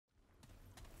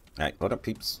Alright, what up,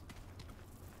 peeps?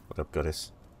 What up,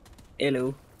 goddess?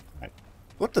 Hello. Right.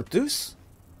 What the deuce?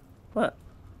 What?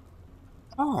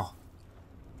 Oh.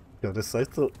 Goddess, I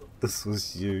thought this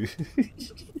was you.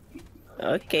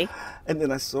 Okay. And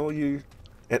then I saw you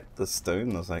at the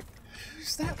stone. I was like,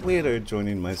 who's that weirdo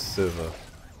joining my server?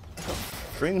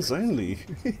 Friends only.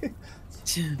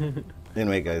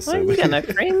 Anyway, guys, Why so you got no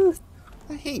friends?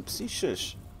 heaps, you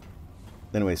shush.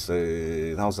 Anyway, so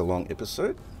that was a long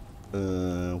episode.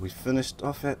 We finished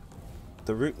off at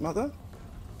the root mother.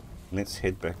 Let's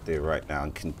head back there right now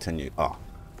and continue. Oh,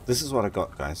 this is what I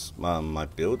got, guys. My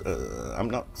build. I'm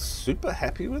not super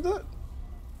happy with it.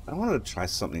 I wanted to try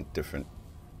something different.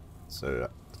 So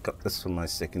I got this for my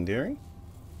secondary.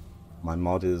 My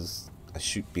mod is I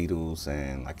shoot beetles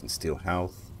and I can steal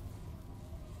health.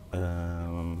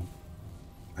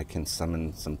 I can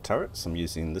summon some turrets. I'm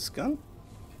using this gun.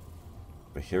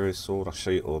 The hero sword, I'll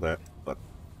show you all that. But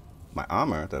my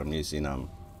armor that I'm using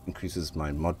increases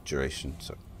my mod duration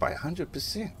so by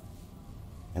 100%.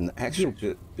 And the actual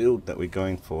build that we're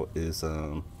going for is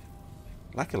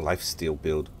like a lifesteal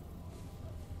build.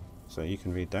 So you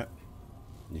can read that.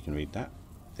 You can read that.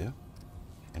 Yeah.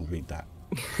 And read that.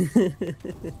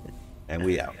 And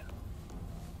we out.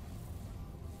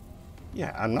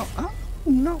 Yeah, I'm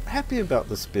not happy about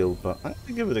this build, but I'm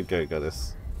gonna give it a go,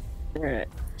 guys. Alright.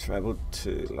 Travel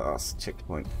to last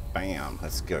checkpoint. Bam,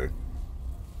 let's go.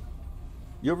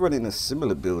 You're running a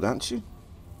similar build, aren't you?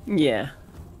 Yeah.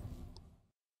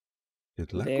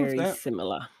 Good luck Very with that.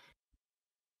 similar.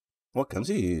 What guns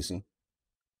are you using?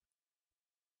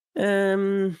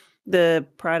 The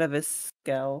Pride of a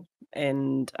Skull,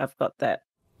 and I've got that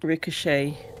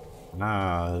Ricochet.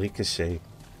 Ah, Ricochet.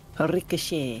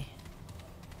 Ricochet.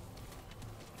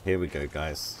 Here we go,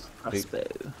 guys. Crossbow.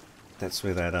 That's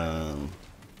where that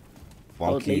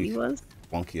Old lady was?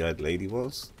 wonky-eyed lady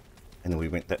was. And then we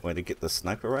went that way to get the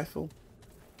sniper rifle.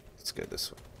 Let's go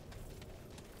this way.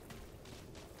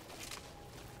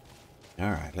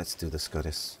 Alright, let's do this,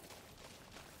 goddess.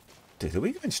 Dude, are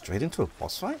we going straight into a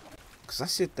boss fight? Because I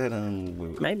said that we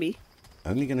were Maybe.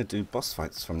 only going to do boss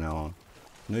fights from now on.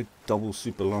 No double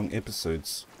super long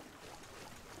episodes.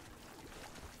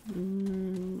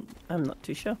 I'm not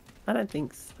too sure. I don't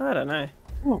think so. I don't know.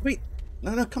 Oh, wait.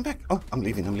 No, come back. Oh, I'm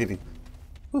leaving.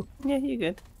 Ooh, Yeah, you're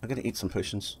good. I gotta eat some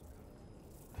potions.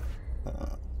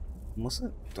 What's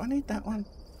it? Do I need that one?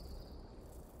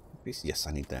 Yes,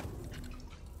 I need that.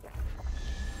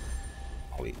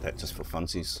 I'll eat that just for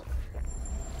funsies.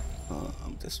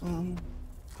 This one.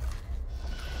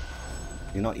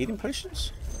 You're not eating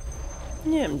potions?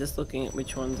 Yeah, I'm just looking at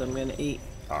which ones I'm gonna eat.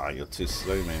 Ah, you're too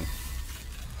slow, man.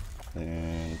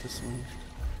 And this one.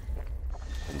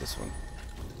 And this one.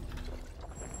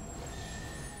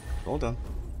 All done.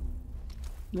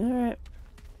 Alright.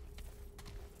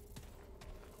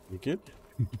 You good?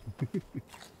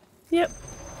 Yep.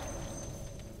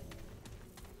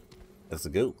 Let's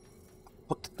go.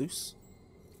 What the deuce?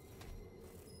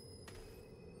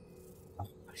 Oh,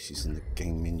 she's in the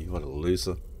game menu. What a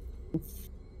loser.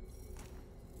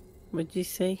 What'd you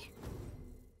say?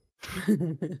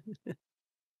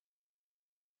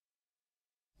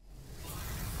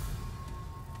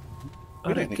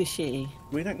 Ricochet.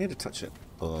 We don't need to touch it.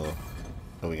 Or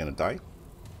are we gonna die?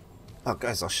 Oh,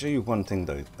 guys, I'll show you one thing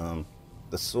though.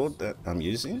 The sword that I'm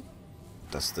using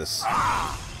does this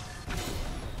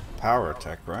power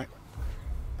attack, right?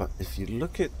 But if you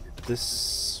look at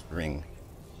this ring,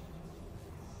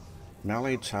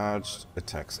 melee charged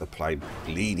attacks apply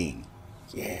bleeding.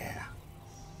 Yeah.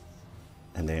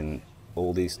 And then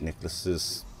all these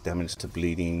necklaces, damage to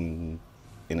bleeding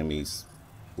enemies,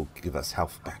 will give us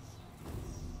health back.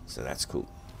 So that's cool.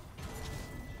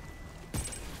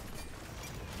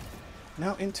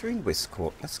 Now entering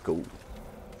Westcourt. Let's go.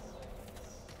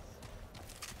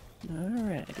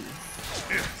 Alrighty.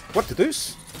 What the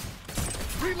deuce?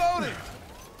 Reloading!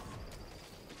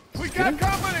 We got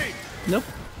company! Nope.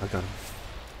 I got him.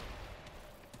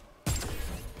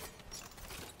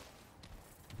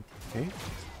 Okay.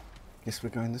 Guess we're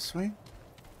going this way.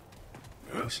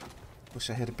 Wish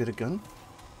I had a better gun.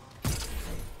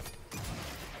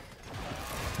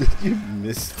 You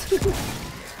missed.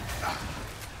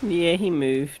 Yeah, he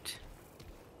moved.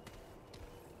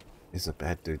 There's a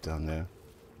bad dude down there.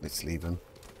 Let's leave him.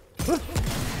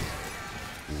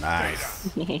 Nice.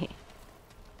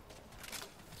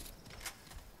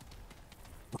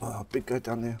 Oh, big guy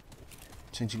down there.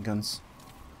 Changing guns.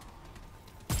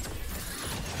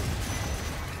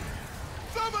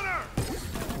 Summoner!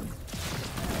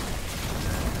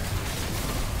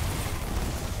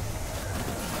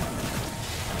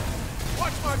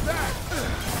 Watch my back!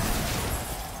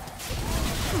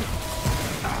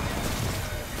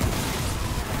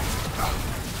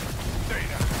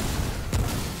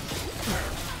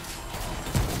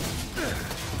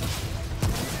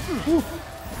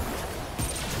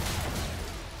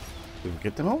 Did we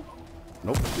get them all?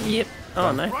 Nope. Yep.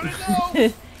 Oh no. Run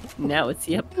it low! Now it's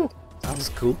yep. That was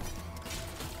cool.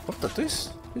 What the deuce?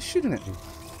 Who's shooting at me?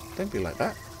 Don't be like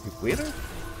that, you weirdo.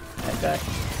 That guy.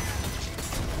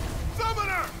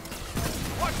 Summoner!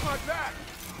 Watch my back!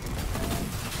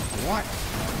 What?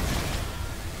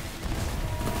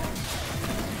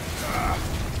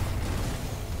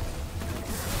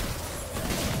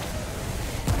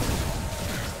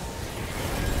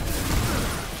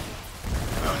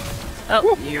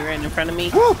 Oh, you ran in front of me.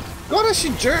 Whoa! What is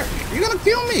she jerk? You're gonna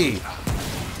kill me!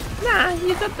 Nah,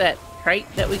 you got that crate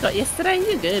that we got yesterday.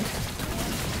 You're good.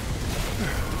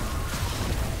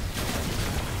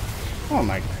 Oh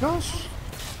my gosh.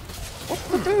 What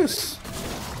the deuce?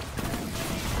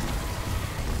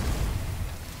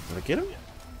 Did I get him?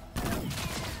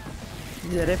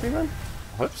 Is that everyone?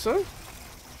 I hope so.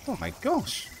 Oh my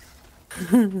gosh.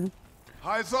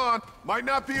 Eyes on! Might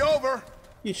not be over!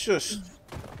 You shush.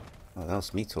 Oh, that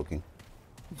was me talking.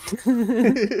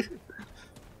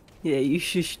 Yeah, you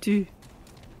shush too.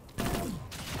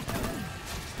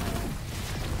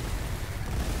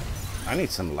 I need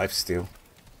some lifesteal.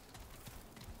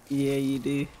 Yeah, you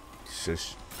do.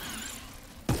 Shush.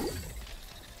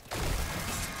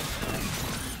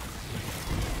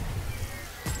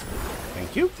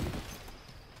 Thank you.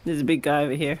 There's a big guy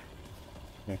over here.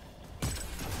 Okay.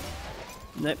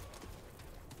 Nope.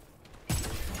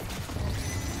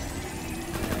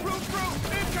 Through!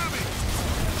 Incoming!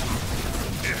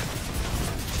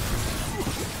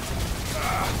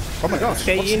 Oh my gosh.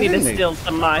 Okay, what's you need to hitting me? steal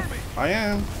some life. I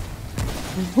am.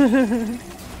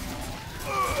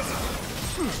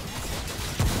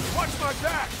 Watch my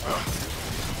back!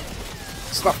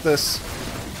 Stop this.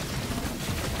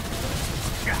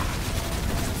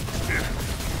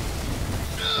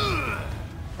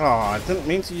 Oh, I didn't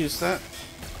mean to use that.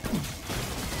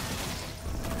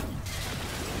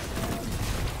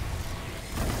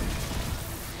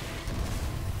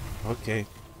 Okay.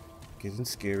 Getting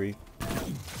scary.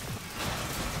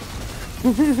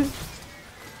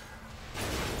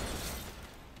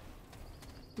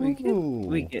 We good?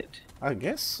 We Ooh. good. I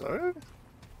guess so.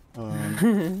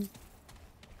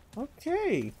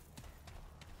 Okay.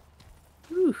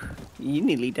 Ooh, you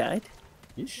nearly died.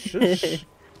 You shush.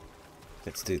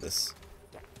 Let's do this.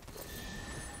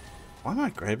 Why am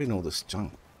I grabbing all this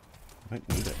junk? I don't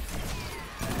need it.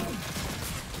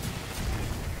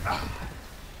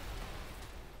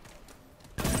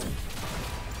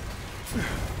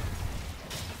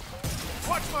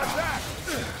 Watch my back!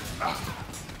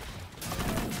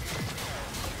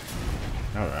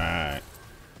 Alright.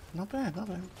 Not bad, not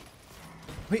bad.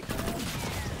 Wait.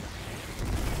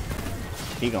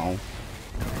 He gone.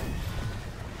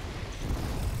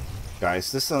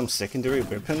 Guys, this secondary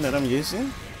weapon that I'm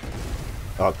using.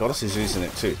 Oh, Goddess is using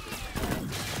it too.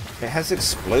 It has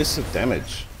explosive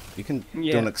damage. You can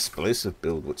do an explosive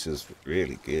build, which is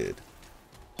really good.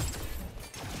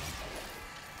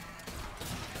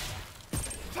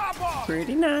 Top off!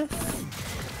 Pretty nice.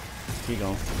 He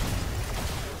gone.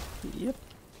 Yep.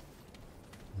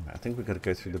 I think we've got to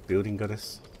go through the building,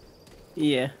 Goddess.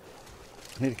 Yeah.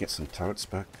 I need to get some turrets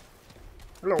back.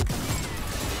 Hello.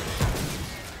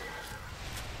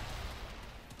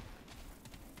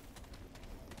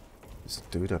 There's a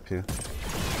dude up here.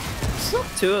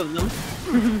 Two of them.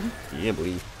 Yeah,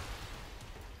 boy.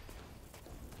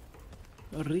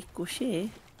 Ricochet.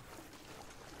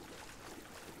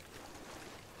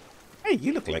 Hey,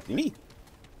 you look like me.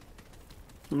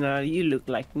 No, you look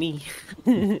like me.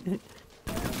 You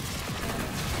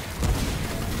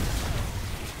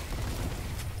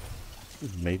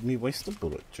made me waste a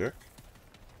bullet, jerk.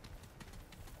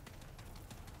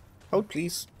 Hold,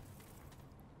 please.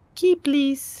 Key,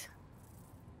 please.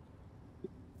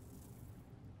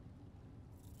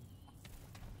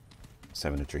 Just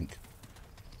having a drink.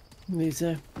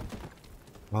 Loser.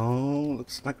 Oh,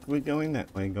 looks like we're going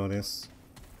that way, Goddess.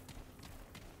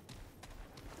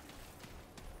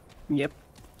 Yep.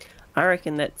 I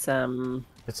reckon that's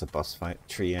It's a boss fight.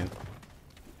 Tree.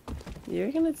 you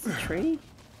reckon it's a tree?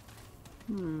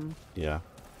 Yeah.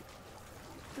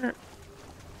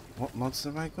 What mods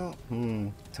have I got?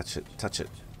 Touch it, touch it.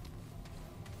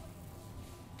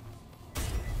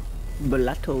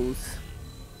 Mulattoes.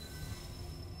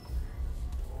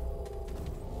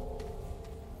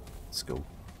 Let's go.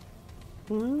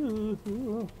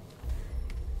 Ooh.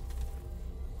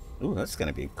 Ooh, that's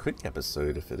gonna be a quick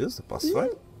episode if it is a boss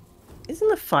fight. Isn't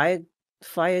the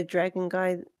fire dragon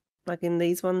guy like in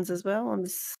these ones as well? On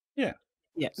this. Yeah.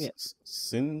 Yep. Yep.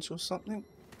 Singe or something?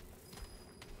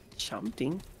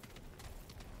 Something.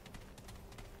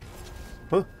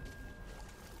 Huh.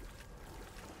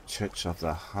 Church of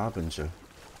the Harbinger.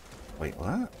 Wait,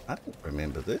 what? I don't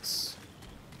remember this.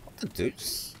 What the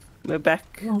deuce? We're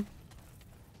back. Did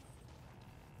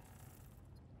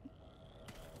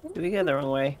we go the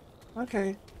wrong way?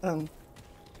 Okay, hold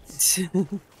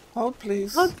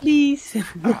please. Oh, please.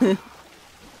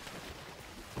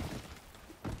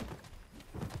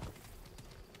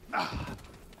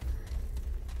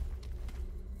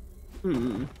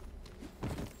 Hmm.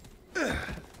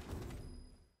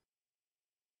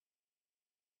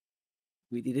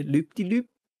 We did a loop-de-loop.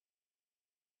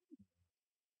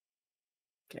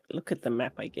 Okay, look at the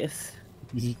map, I guess.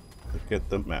 Look at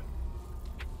the map.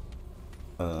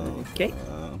 Okay.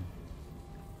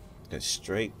 Go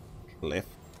straight, left,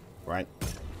 right,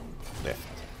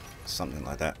 left. Something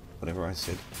like that. Whatever I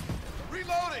said.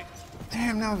 Reloading!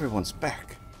 Damn, now everyone's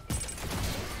back.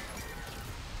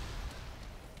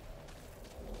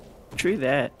 True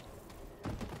that.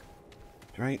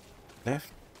 Straight,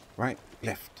 left, right,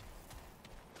 left.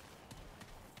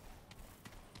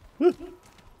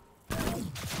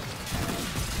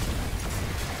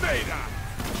 Stay down!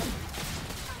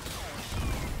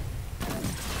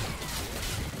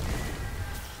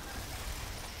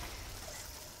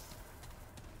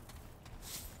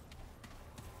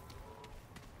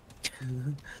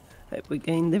 Hope we're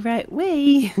going the right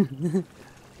way.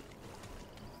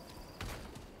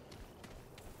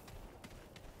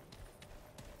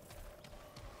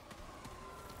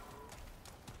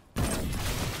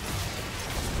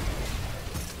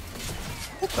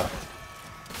 What the?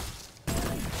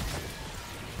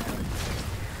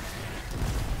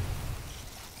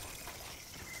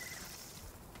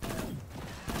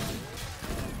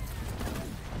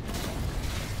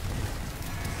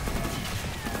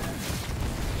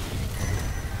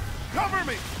 Cover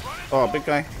me! Oh, big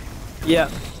guy. Yeah.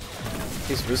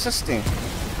 He's resisting.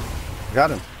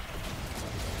 Got him.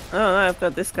 Oh no, I've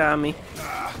got this guy on me.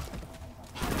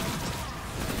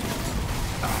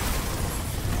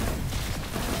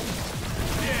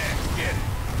 Yeah, get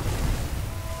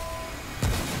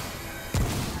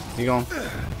it! You going?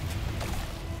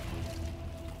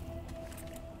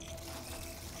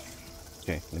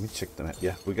 Okay, let me check the map.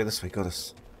 Yeah, we go this way. Got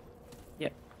us.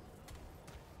 Yep.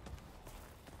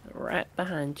 Right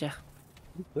behind you.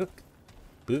 Look,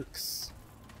 books.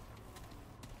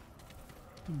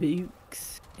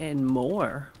 Books and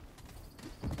more.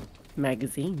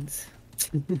 Magazines.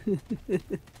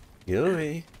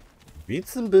 Yuri, read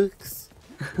some books.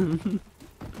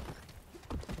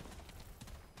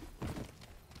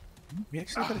 We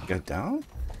actually gotta go down?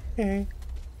 Okay.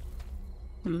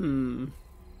 Hmm.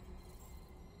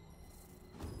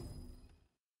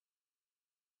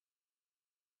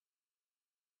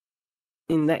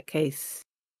 In that case,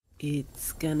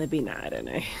 it's gonna be no, I don't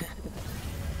know.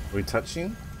 We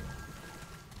touching?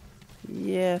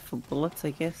 Yeah, for bullets, I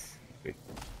guess. Okay.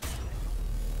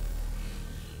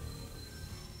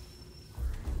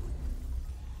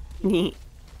 Neat.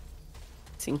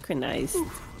 Synchronized.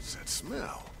 What's that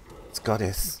smell? It's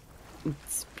goddess.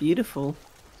 It's beautiful.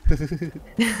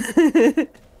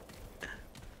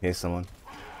 Here's someone.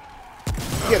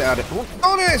 Get out of here.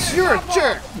 Goddess, you're a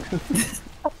jerk!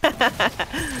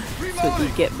 That's what you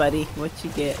get, buddy. What you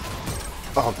get.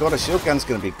 Oh, goddess, your gun's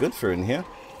gonna be good for in here.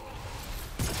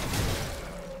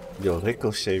 Your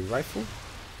ricochet rifle?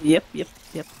 Yep, yep,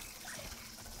 yep.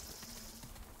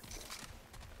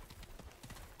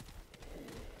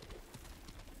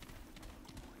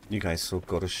 You guys still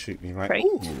gotta shoot me, right? Trait.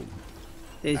 Ooh,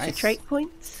 There's your nice. trait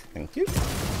points. Thank you.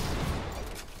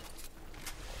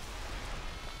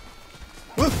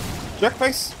 Woo!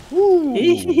 Jackface! Woo!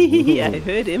 I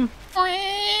heard him.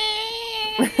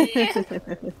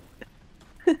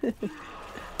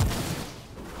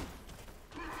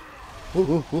 Woo,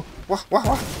 woo, woo. Wah, wah,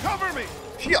 wah. Cover me!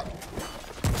 Yeah.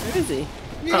 Where is he?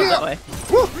 Yeah. Oh, that way.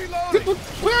 Woo. Reloading!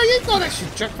 Where are you going, you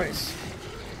jackface?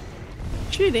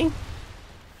 Shooting.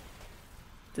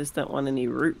 Just don't want any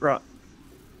root rot.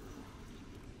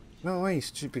 No way,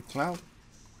 stupid cloud.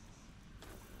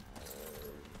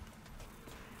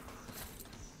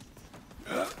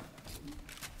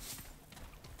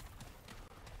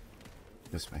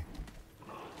 This way.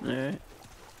 Alright.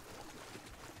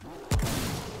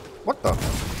 What the?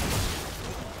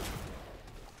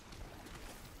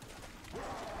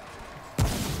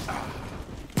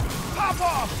 Pop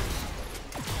off!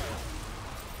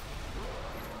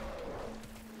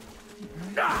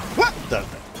 What the?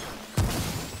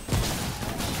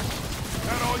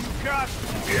 That all you got?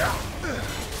 Yeah.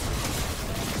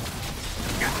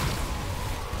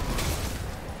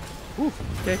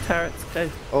 Go turrets, go.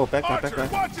 Oh, back up, back Archer,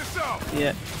 up. watch yourself!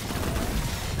 Yeah.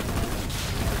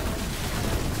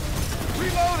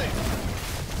 Reloading!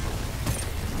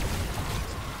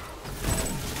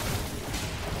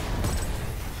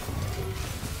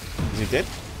 Is he dead?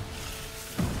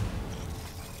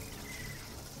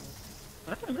 I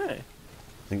don't know. I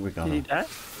think we're Did gonna. he die?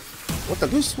 What the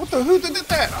goose? What the? Who did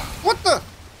that? What the?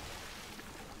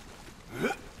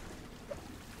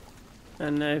 I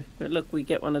don't know. But look, we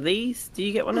get one of these. Do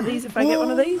you get one of these if I get one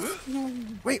of these?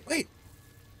 Wait, wait.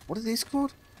 What are these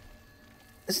called?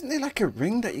 Isn't there like a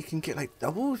ring that you can get like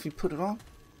double if you put it on?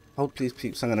 Hold please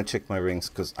peeps, I'm gonna check my rings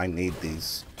because I need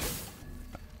these.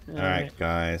 Alright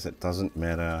guys, it doesn't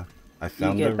matter. I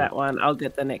found you get that one, I'll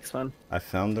get the next one. I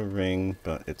found the ring,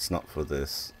 but it's not for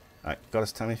this. Alright,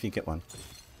 goddess, tell me if you get one.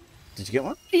 Did you get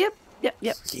one? Yep.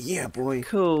 Yeah, boy.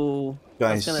 Cool.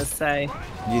 Guys, I was gonna say.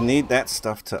 You need that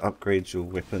stuff to upgrade your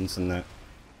weapons and that.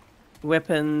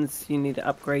 Weapons, you need to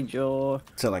upgrade your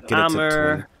To like get armour. it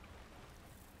to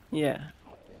 20. Yeah.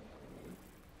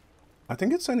 I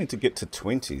think it's only to get to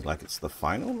 20, like it's the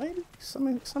final maybe?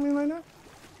 Something like that?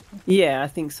 Yeah, I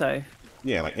think so.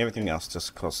 Yeah, like everything else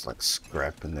just costs like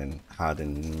scrap and then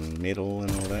hardened metal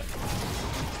and all that.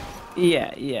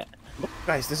 Yeah, yeah. Look,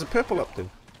 guys, there's a purple up there.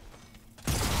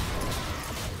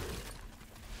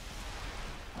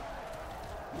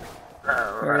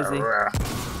 Where is he?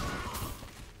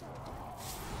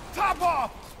 Top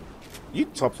off! You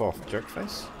top off,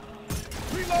 jerkface.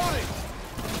 Reloading!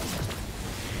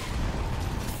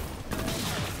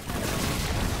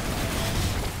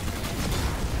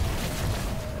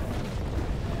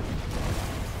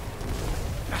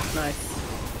 Nice.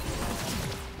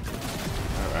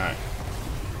 Alright.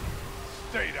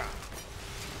 Stay down.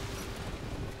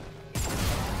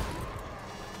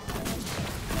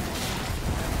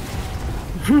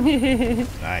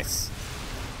 Nice.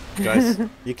 Guys,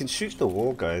 you can shoot the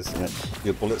wall, guys, and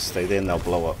your bullets stay there and they'll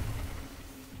blow up.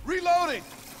 Reloading!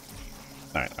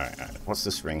 Alright. What's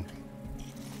this ring?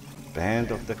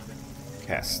 Band of the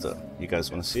Caster. You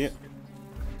guys want to see it?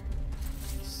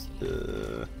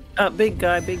 Big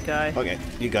guy. Okay,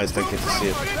 you guys don't get to see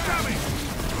it. Incoming!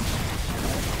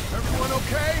 Everyone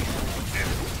okay?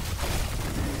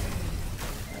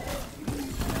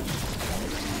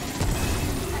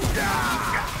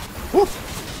 Woo!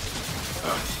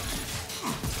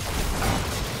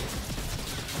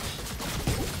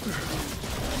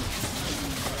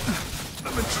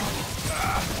 I'm in trouble.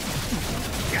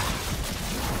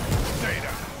 Stay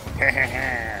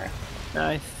down.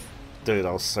 Nice. Dude,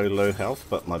 I was so low health,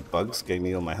 but my bugs gave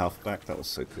me all my health back. That was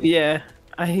so cool. Yeah,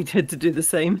 I had to do the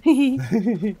same.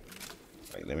 Wait,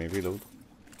 let me reload.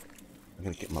 I'm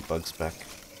gonna get my bugs back.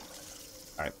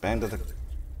 Alright, Band of the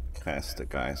Caster,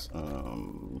 guys.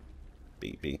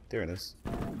 BB. There it is.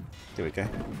 There we go.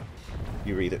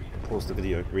 You read it. Pause the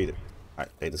video. Read it.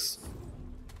 Alright, Laters.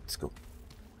 Let's go.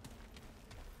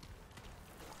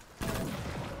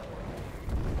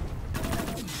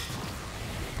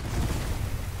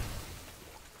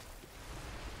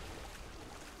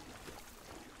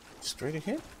 Straight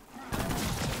ahead.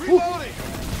 Reloading!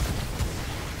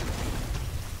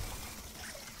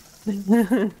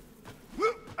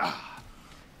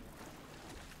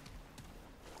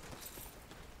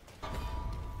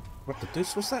 What the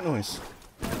deuce was that noise?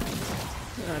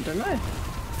 I don't know.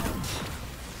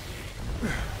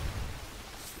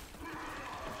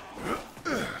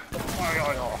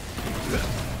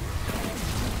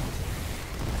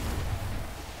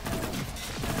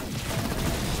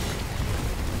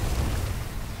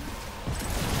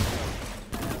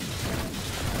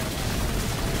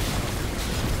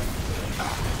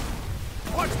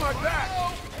 Watch my back!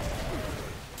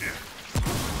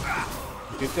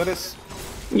 You got us?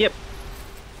 Yep.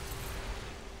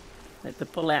 I had to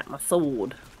pull out my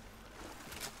sword.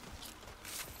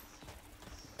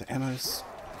 The ammo's.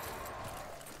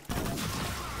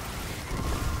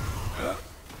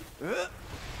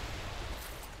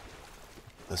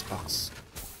 This box.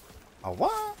 Oh,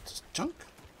 what? Just junk?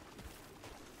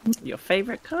 Your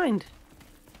favorite kind.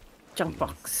 Junk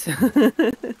box.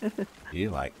 You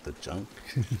like the junk?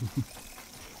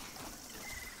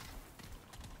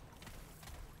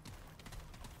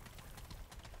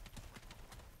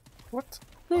 What?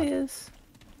 Yes.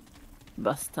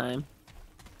 Bus time.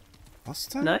 Bus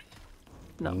time? No?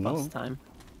 Not No. bus time.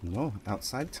 No,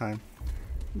 outside time.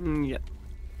 Yep.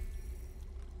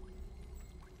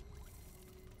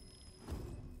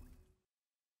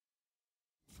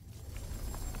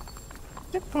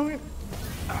 Good point.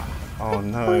 Oh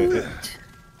no. It,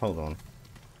 hold on.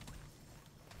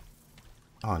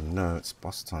 Oh no, it's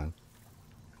boss time.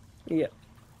 Yep.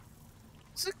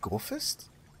 Is it Gorefist?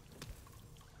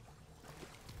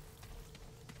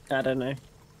 I don't know.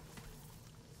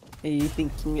 Are you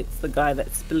thinking it's the guy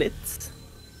that splits?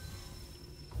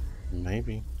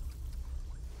 Maybe.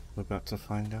 We're about to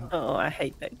find out. Oh, I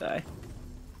hate that guy.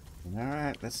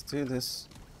 Alright, let's do this.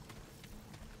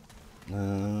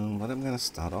 What I'm gonna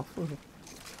start off with.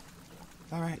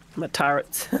 Alright. My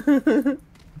turrets. I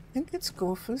think it's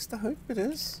Gorefist, I hope it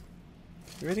is.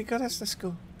 You ready, guys? Let's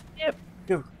go. Yep.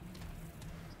 Go.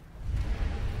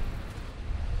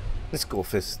 Let's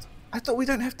Gorefist. I thought we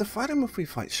don't have to fight him if we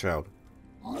fight Shroud.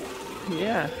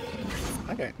 Yeah.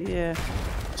 Okay. Yeah.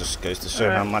 Just goes to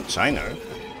show how much I know.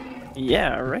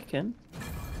 Yeah, I reckon.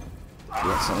 You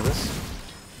want some of this?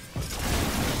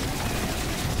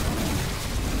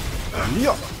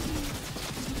 Yeah.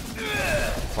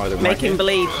 Fight him Make right him here.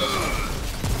 bleed.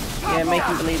 Yeah, make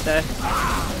him bleed though.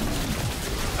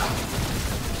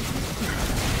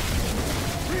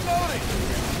 Reloading.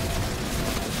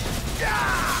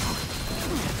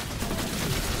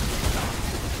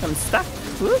 I'm stuck.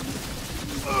 Whoop.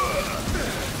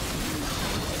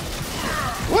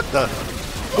 What the?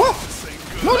 Whoa!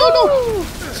 No, no, no!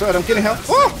 Sorry, I'm getting help.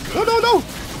 Oh! No, no, no!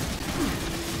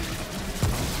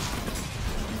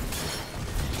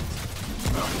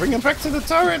 Bring him back to the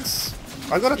turrets!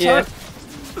 I got a turret!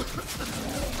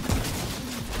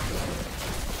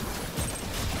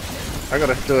 I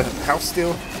gotta do a house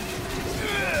steal.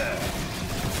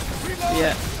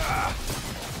 Yeah.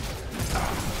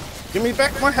 Give me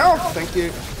back my health! Thank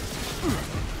you.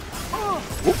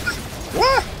 Whoop.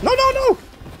 What? No, no, no!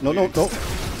 No, no, no.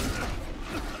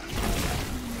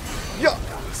 Yeah!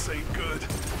 This ain't good.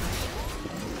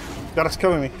 Gotta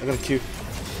cover me. I got a Q.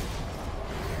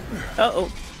 Uh-oh.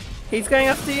 He's going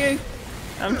after you.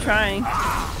 I'm trying.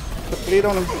 Put bleed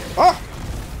on him. Oh!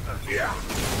 Yeah.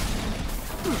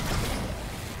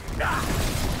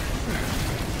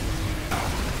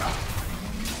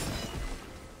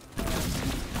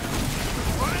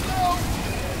 Running low.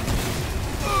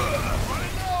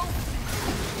 Running low.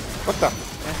 What the?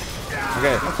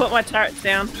 Okay. I'll put my turrets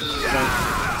down.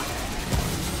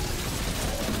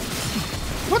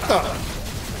 What the?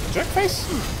 Jerkface?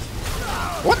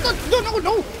 What the? No, no,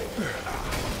 no!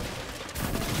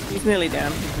 He's nearly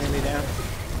down. He's nearly down.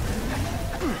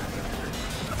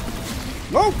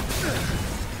 No!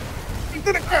 You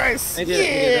did it, guys! I did it.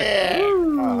 Yeah! I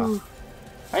did it.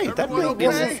 Hey, that Everyone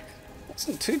build okay?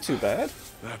 wasn't too bad.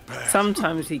 That bad.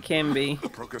 Sometimes he can be.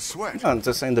 Broke a sweat. No, I'm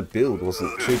just saying the build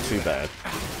wasn't too bad.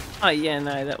 Oh yeah,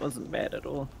 no, that wasn't bad at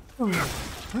all.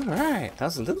 Alright, that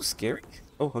was a little scary.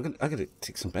 Oh, I gotta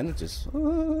take some bandages.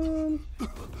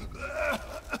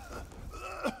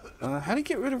 How do you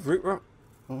get rid of root rot?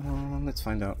 Let's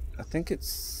find out. I think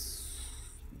it's...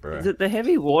 Bruh. Is it the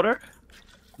heavy water?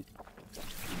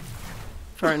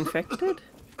 For infected?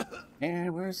 Yeah,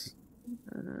 where's...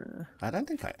 I don't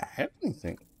think I have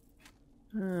anything.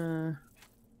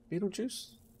 Beetlejuice?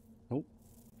 Nope.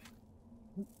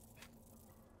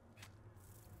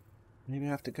 Maybe I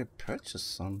have to go purchase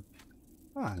some.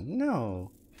 Oh,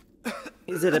 no.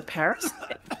 Is it a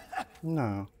parasite?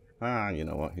 No. You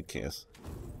know what? Who cares?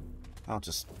 I'll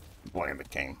just blame the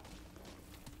game.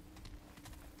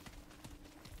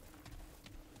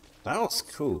 That was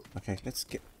cool. Okay, let's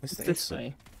get... Where's the This exit?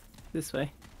 way. This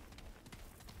way.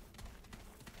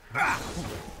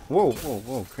 Whoa, whoa,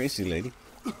 whoa, crazy lady.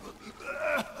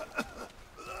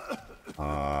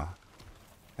 I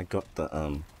got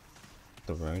the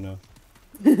Rona.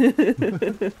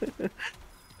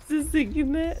 Just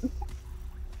thinking that.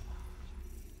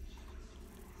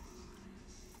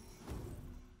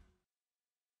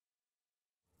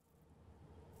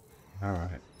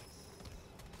 Alright.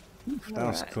 That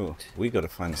was cool. We gotta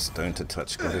find a stone to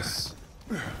touch, guys.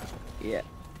 Yeah.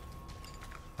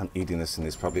 I'm eating this and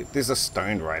there's a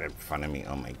stone right in front of me.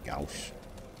 Oh my gosh.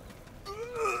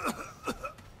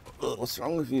 What's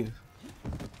wrong with you?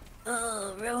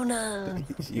 Oh, Rona.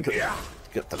 You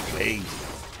got the plague.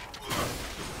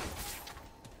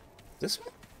 This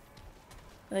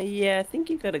one? Yeah, I think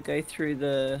you gotta go through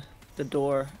the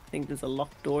door. I think there's a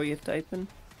locked door you have to open.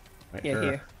 Right Yeah,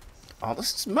 here. Oh,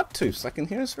 this is Mudtooth. I can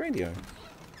hear his radio.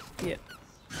 Yep.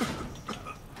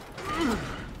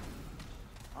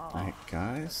 Alright,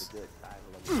 guys.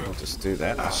 I'll just do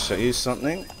that. I'll show you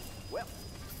something.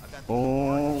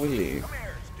 Or we leave.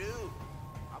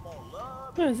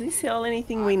 Oh, does he sell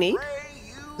anything we need?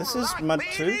 This is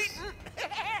Mudtooth.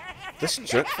 This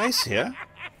jerkface here.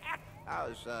 I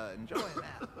was enjoying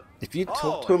that. If you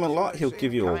talk to him a lot, he'll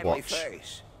give you a watch.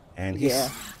 And he's... Yeah.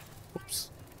 Oops.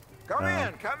 Come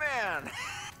in, come in.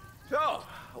 So,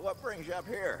 what brings you up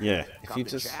here? Yeah, if Come you to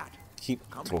just chat. keep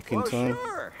Come talking well, to him,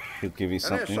 sure. he'll give you And this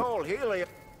something. old helium,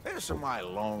 this is my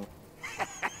long.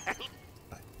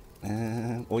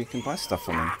 Or you can buy stuff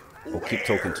from him. Or keep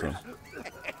talking to him.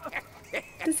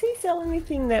 Does he sell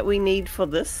anything that we need for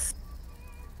this?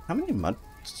 How many mud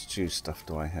stew stuff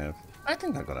do I have? I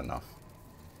think I got enough.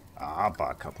 I'll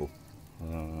buy a couple.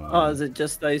 Oh, is it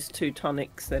just those 2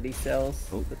 tonics that he sells?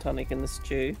 Oh. The tonic and the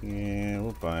stew? Yeah,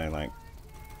 we'll buy like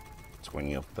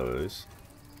 20 of those.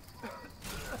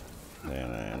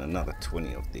 And another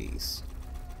 20 of these.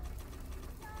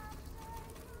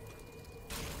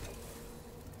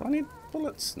 Do I need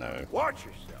bullets? No. Watch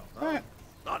yourself. Huh? Right.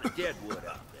 Lot of dead wood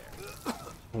out there.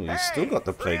 Oh, you still got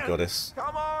the plague friend, goddess.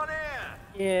 Come on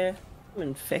in. Yeah, I'm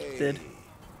infected. Hey.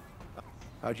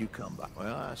 How'd you come by?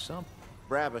 Well, some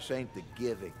Brabus ain't the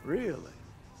giving. Really?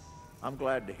 I'm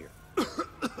glad to hear.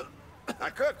 I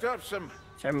cooked up some.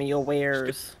 Show me your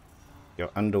wares. Your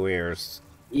underwears.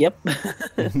 Yep.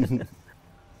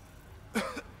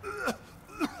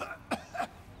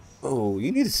 Oh,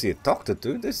 you need to see a doctor,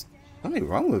 dude. There's something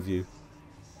wrong with you.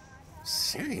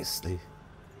 Seriously.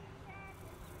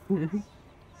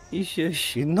 You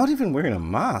shush. You're not even wearing a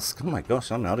mask. Oh my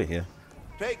gosh, I'm out of here.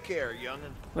 Take care,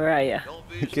 young'un. Where are you? Don't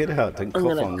be Get out, don't I'm cough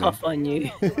gonna on me. cough on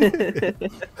you.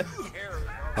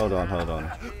 Hold on, hold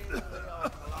on.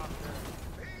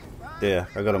 There,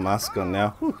 I got a mask on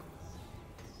now. Whew.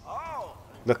 Oh,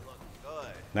 Look, good.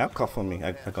 now cough on me.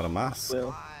 I got a mask.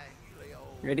 Will.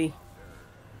 Ready?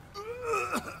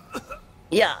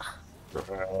 Yeah.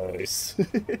 Gross.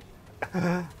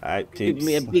 Alright, Give peeps.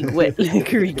 me a big wet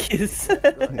liquory kiss.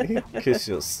 Kiss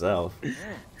yourself.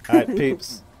 Alright,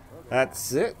 peeps.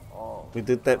 That's it. We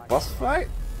did that boss fight.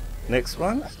 Next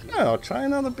one, yeah, I'll try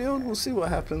another build. We'll see what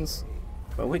happens.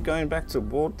 But we're going back to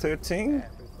World 13.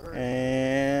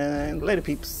 And later,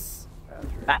 peeps.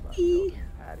 Bye. Patty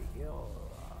Hill,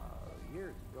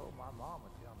 years ago, my mom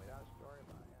would tell me that's